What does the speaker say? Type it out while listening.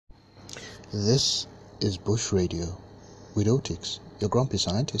This is Bush Radio with Otix, your grumpy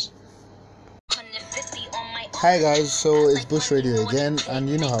scientist. Hi guys, so it's Bush Radio again, and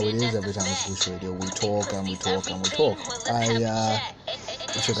you know how it is every time it's Bush Radio. We talk and we talk and we talk.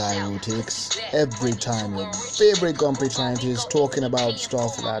 It's your guy Otix. Every time your favorite grumpy scientist talking about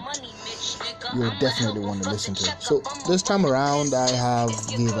stuff that you definitely want to listen to. So this time around, I have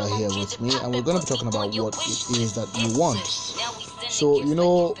Viva here with me, and we're going to be talking about what it is that you want. So,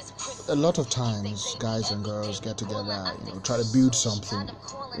 a lot of times guys and girls get together, try to build something.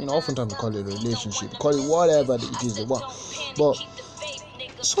 Oftentimes we call it a relationship, call it whatever it is they want. But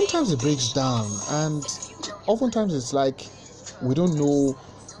sometimes it breaks down, and oftentimes it's like we don't know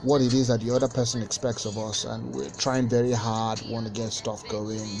what it is that the other person expects of us, and we're trying very hard, want to get stuff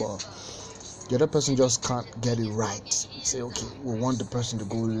going, but the other person just can't get it right. Say, okay, we want the person to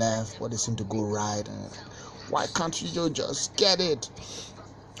go left, but they seem to go right, and why can't you just get it?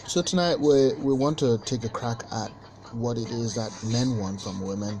 So tonight we want to take a crack at what it is that men want from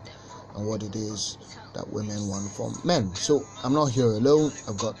women and what it is that women want from men. So I'm not here alone.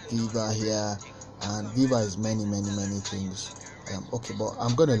 I've got Viva here, and Viva is many things. Okay, but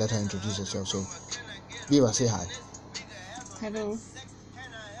I'm going to let her introduce herself. So Viva, say hi. Hello.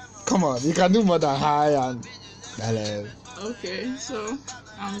 Come on, you can do more than hi and hello. Okay, so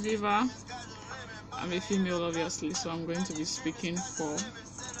I'm Viva. I'm a female, obviously, so I'm going to be speaking for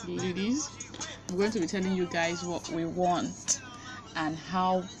ladies. I'm going to be telling you guys what we want and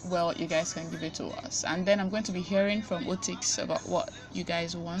how well you guys can give it to us. And then I'm going to be hearing from Otix about what you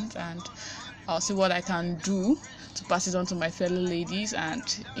guys want, and I'll see what I can do to pass it on to my fellow ladies and,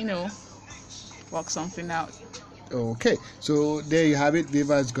 work something out. Okay, so there you have it.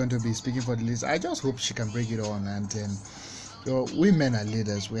 Viva is going to be speaking for the ladies. I just hope she can break it on, and then we men are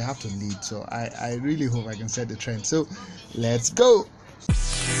leaders. We have to lead. So I really hope I can set the trend. So let's go.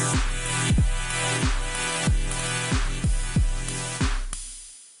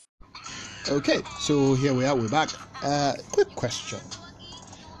 Okay, so here we are. We're back. Quick question.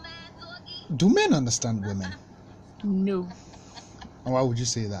 Do men understand women? No. And why would you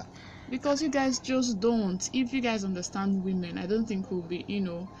say that? Because you guys just don't. If you guys understand women, I don't think we'll be,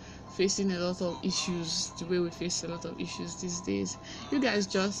 facing a lot of issues the way we face a lot of issues these days. You guys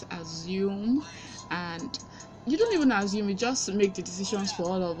just assume, and you don't even assume, you just make the decisions for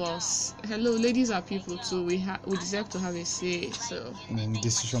all of us. Hello, ladies are people too. We deserve to have a say. So in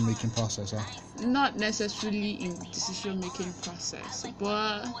decision making process, huh? Not necessarily in the decision making process,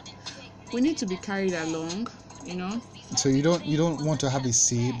 but we need to be carried along, So you don't want to have a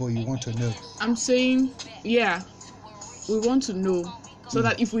say, but you want to know. I'm saying, yeah, we want to know, so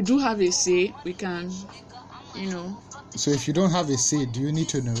that if we do have a say, we can, So if you don't have a say, do you need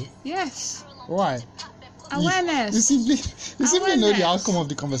to know? Yes. Why? Awareness. You simply know the outcome of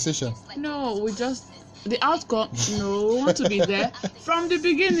the conversation. No, the outcome. No, we want to be there from the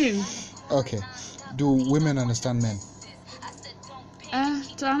beginning. Okay. Do women understand men?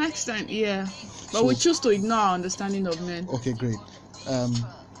 To an extent, yeah. But we choose to ignore our understanding of men. Okay, great.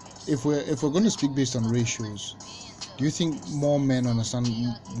 If we're going to speak based on ratios, do you think more men understand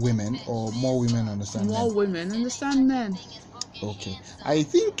women or more women understand men? More women understand men. Okay. I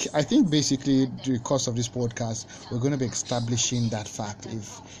think basically the course of this podcast we're going to be establishing that fact,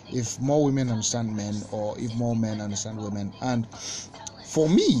 if more women understand men or if more men understand women. And for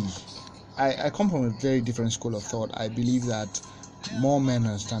me, I come from a very different school of thought. I believe that more men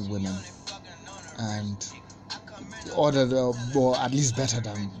understand women, and or at least better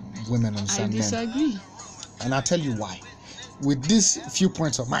than women understand men. I disagree. And I'll tell you why. With these few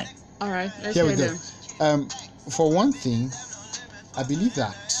points of mine. All right, let's here we go. For one thing, I believe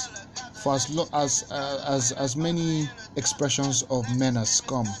that for as many expressions of men as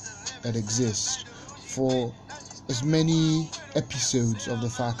scum that exist, for as many episodes of the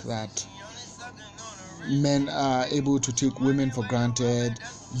fact that men are able to take women for granted,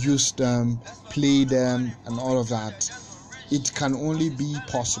 use them, play them, and all of that, it can only be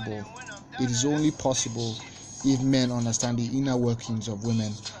possible. It is only possible if men understand the inner workings of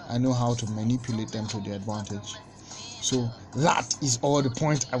women and know how to manipulate them to their advantage. So that is all the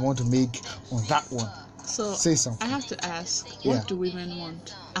point I want to make on that one. So say something. I have to ask, what do women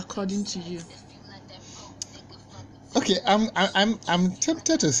want according to you? Okay, I'm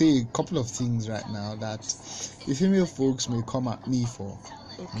tempted to say a couple of things right now that the female folks may come at me for.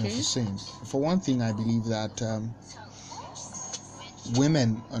 Okay. For saying. For one thing, I believe that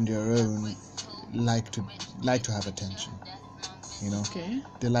women on their own like to have attention. Okay.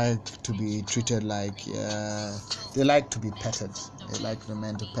 They like to be treated like they like to be petted. They like the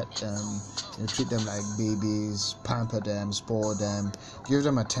men to pet them, treat them like babies, pamper them, spoil them, give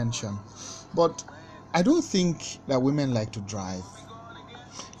them attention. But I don't think that women like to drive.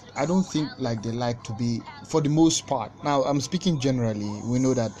 I don't think like they like to be, for the most part. Now I'm speaking generally. We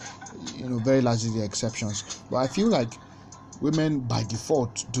know that very largely there are exceptions, but I feel like women by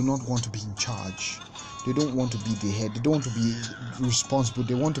default do not want to be in charge. They don't want to be the head. They don't want to be responsible.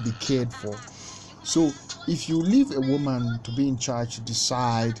 They want to be cared for. So if you leave a woman to be in charge, to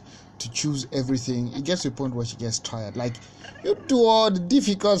decide, to choose everything, it gets to a point where she gets tired. Like, you do all the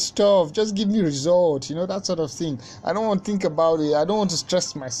difficult stuff, just give me results, that sort of thing. I don't want to think about it. I don't want to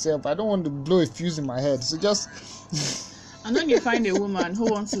stress myself. I don't want to blow a fuse in my head. So just and then you find a woman who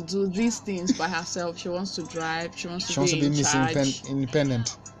wants to do these things by herself. She wants to drive. She wants to be in charge.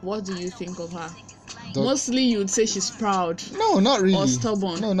 Independent. What do you think of her? Mostly you would say she's proud. No, not really. Or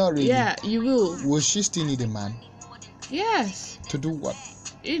stubborn. No, not really. Yeah, you will. Will she still need a man? Yes. To do what?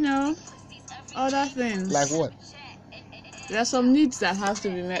 Other things. Like what? There are some needs that have to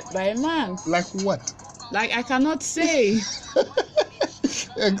be met by a man. Like what? Like I cannot say.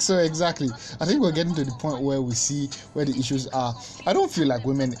 So exactly. I think we're getting to the point where we see where the issues are. I don't feel like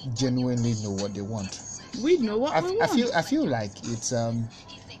women genuinely know what they want. We know what we want. I feel like it's a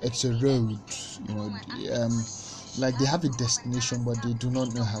road, like they have a destination but they do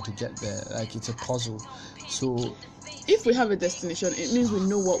not know how to get there. Like it's a puzzle. So if we have a destination, it means we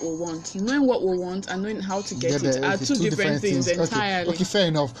know what we want. Knowing what we want and knowing how to get it are two different things entirely. Okay, fair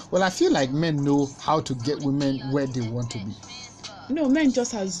enough. Well, I feel like men know how to get women where they want to be. No, men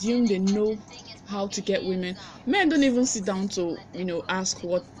just assume they know how to get women. Men don't even sit down to, ask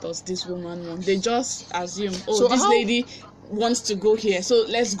what does this woman want. They just assume, this lady wants to go here, so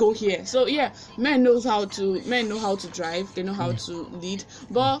let's go here. So yeah, men know how to drive. They know how to lead,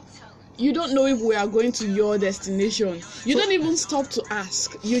 but you don't know if we are going to your destination. You don't even stop to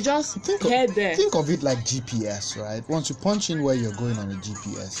ask. You just head there. Think of it like GPS, right? Once you punch in where you're going on a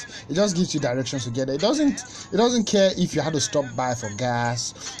GPS, it just gives you directions to get there. It doesn't care if you have to stop by for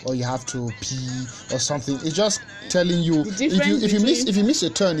gas or you have to pee or something. It's just telling you if you miss a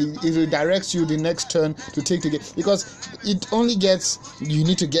turn, it redirects you the next turn to take to get, because it only gets, you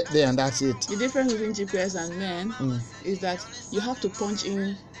need to get there and that's it. The difference between GPS and men is that you have to punch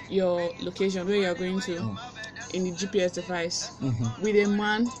in your location where you're going to in the GPS device. With a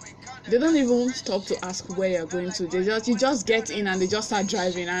man, they don't even stop to ask where you're going to. You just get in and they just start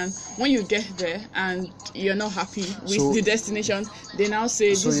driving, and when you get there and you're not happy with the destination, they now say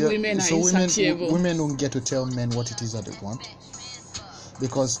these women are insatiable. Women don't get to tell men what it is that they want,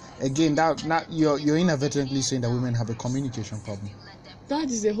 because again that you're inadvertently saying that women have a communication problem. That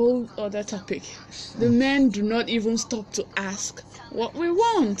is a whole other topic. The men do not even stop to ask what we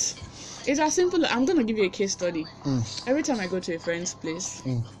want. It's as simple. I'm going to give you a case study. Every time I go to a friend's place,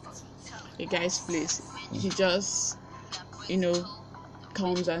 a guy's place, he just,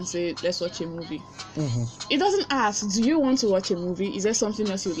 comes and says, let's watch a movie. He doesn't ask, do you want to watch a movie? Is there something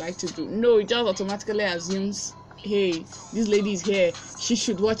else you'd like to do? No, he just automatically assumes, hey, this lady is here, she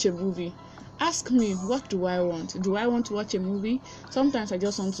should watch a movie. Ask me, what do I want? Do I want to watch a movie? Sometimes I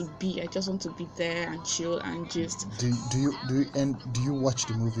just want to be there and chill and gist. Do you watch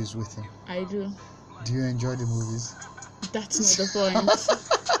the movies with him? I do. Do you enjoy the movies? That's not the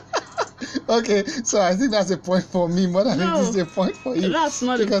point. Okay, so I think that's a point for me more than it is a point for you. That's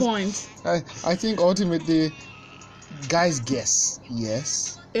not the point. I think ultimately guys guess,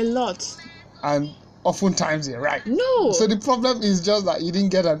 yes. A lot. And oftentimes they're right. No. So the problem is just that you didn't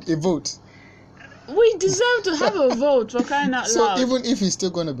get a vote. We deserve to have a vote, for crying out loud. So even if he's still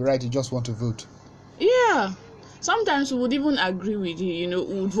going to be right, you just want to vote. Yeah. Sometimes we would even agree with you,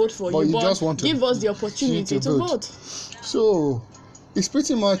 we would vote for you, but just want to give us the opportunity to vote. So it's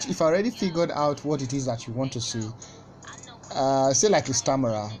pretty much, if I already figured out what it is that you want to say, say like a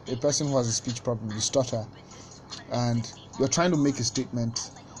stammerer, a person who has a speech problem, you stutter, and you're trying to make a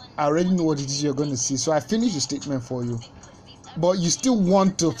statement. I already know what it is you're going to say, so I finish the statement for you. But you still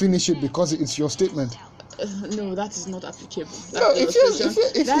want to finish it because it's your statement. No, that is not applicable.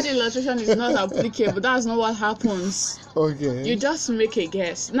 That illustration is not applicable. That's not what happens. Okay. You just make a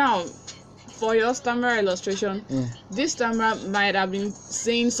guess. Now, for your stammerer illustration, this stammerer might have been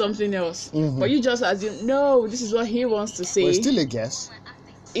saying something else, but you just assume, no, this is what he wants to say. Well, it's still a guess.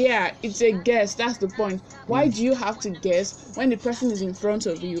 Yeah, it's a guess. That's the point. Why do you have to guess when the person is in front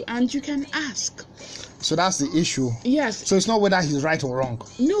of you and you can ask? So that's the issue. Yes. So it's not whether he's right or wrong.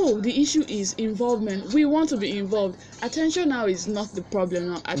 No, the issue is involvement. We want to be involved. Attention now is not the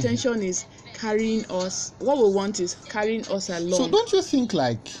problem now. Attention is carrying us. What we want is carrying us along. So don't you think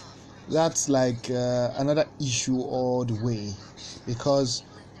like that's like another issue all the way, because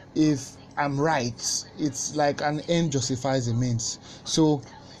if I'm right, it's like an end justifies the means. So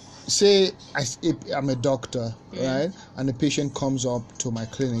say I'm a doctor, right, and the patient comes up to my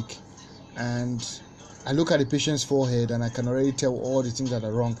clinic, and I look at the patient's forehead and I can already tell all the things that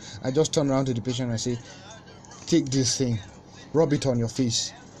are wrong. I just turn around to the patient and I say, take this thing, rub it on your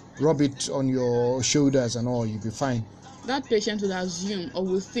face, rub it on your shoulders and all, you'll be fine. That patient will assume or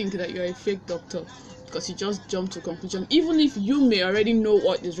will think that you're a fake doctor because you just jumped to a conclusion. Even if you may already know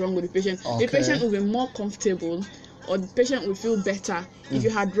what is wrong with the patient, the patient will be more comfortable, or the patient will feel better if you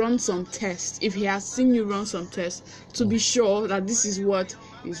had run some tests, if he has seen you run some tests to be sure that this is what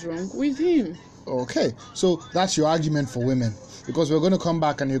is wrong with him. Okay, so that's your argument for women, because we're going to come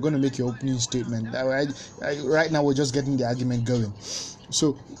back and you're going to make your opening statement. Right now we're just getting the argument going.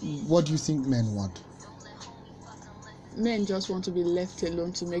 So what do you think men want? Men just want to be left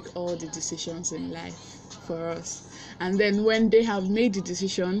alone to make all the decisions in life for us. And then when they have made the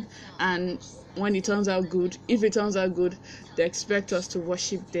decision, and when it turns out good, if it turns out good, they expect us to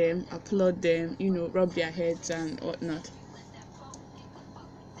worship them, applaud them, rub their heads and whatnot.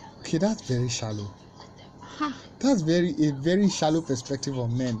 Okay, that's very shallow. That's a very shallow perspective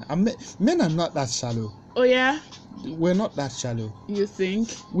of men. Men are not that shallow. Oh yeah? We're not that shallow. You think?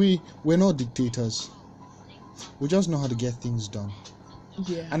 We're not dictators. We just know how to get things done.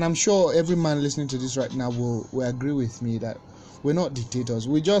 Yeah. And I'm sure every man listening to this right now will agree with me that we're not dictators.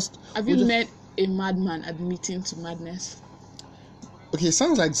 Have you met a madman admitting to madness? Okay, it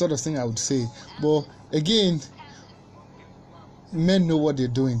sounds like the sort of thing I would say. But again, men know what they're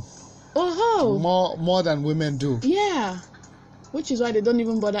doing. Oh. More than women do. Yeah. Which is why they don't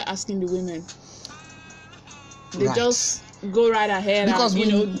even bother asking the women. They just go right ahead because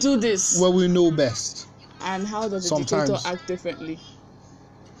and do this. Well, we know best. And how does a dictator act differently?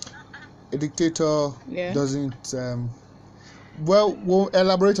 A dictator doesn't. We'll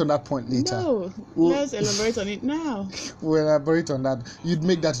elaborate on that point later. No, let's elaborate on it now. We'll elaborate on that. You'd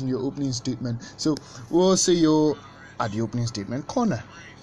make that in your opening statement. So we'll see you at the opening statement corner.